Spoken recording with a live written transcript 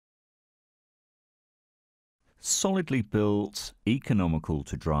Solidly built, economical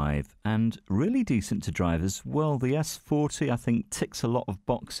to drive, and really decent to drive as well. The S40, I think, ticks a lot of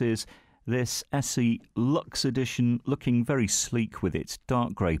boxes. This SE Luxe Edition looking very sleek with its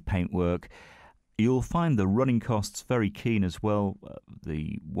dark grey paintwork. You'll find the running costs very keen as well.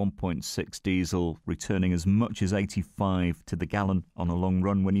 The 1.6 diesel returning as much as 85 to the gallon on a long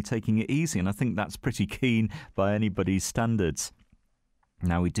run when you're taking it easy, and I think that's pretty keen by anybody's standards.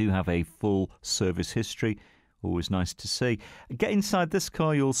 Now, we do have a full service history. Always nice to see. Get inside this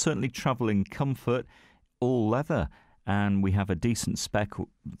car, you'll certainly travel in comfort, all leather, and we have a decent spec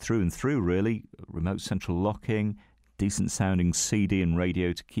through and through, really. Remote central locking, decent sounding CD and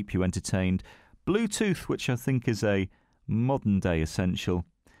radio to keep you entertained. Bluetooth, which I think is a modern day essential,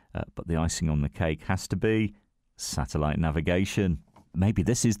 but the icing on the cake has to be satellite navigation. Maybe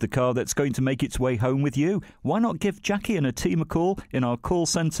this is the car that's going to make its way home with you. Why not give Jackie and her team a call in our call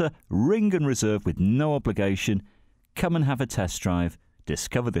centre, ring and reserve with no obligation. Come and have a test drive.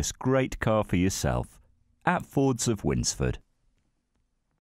 Discover this great car for yourself at Fords of Winsford.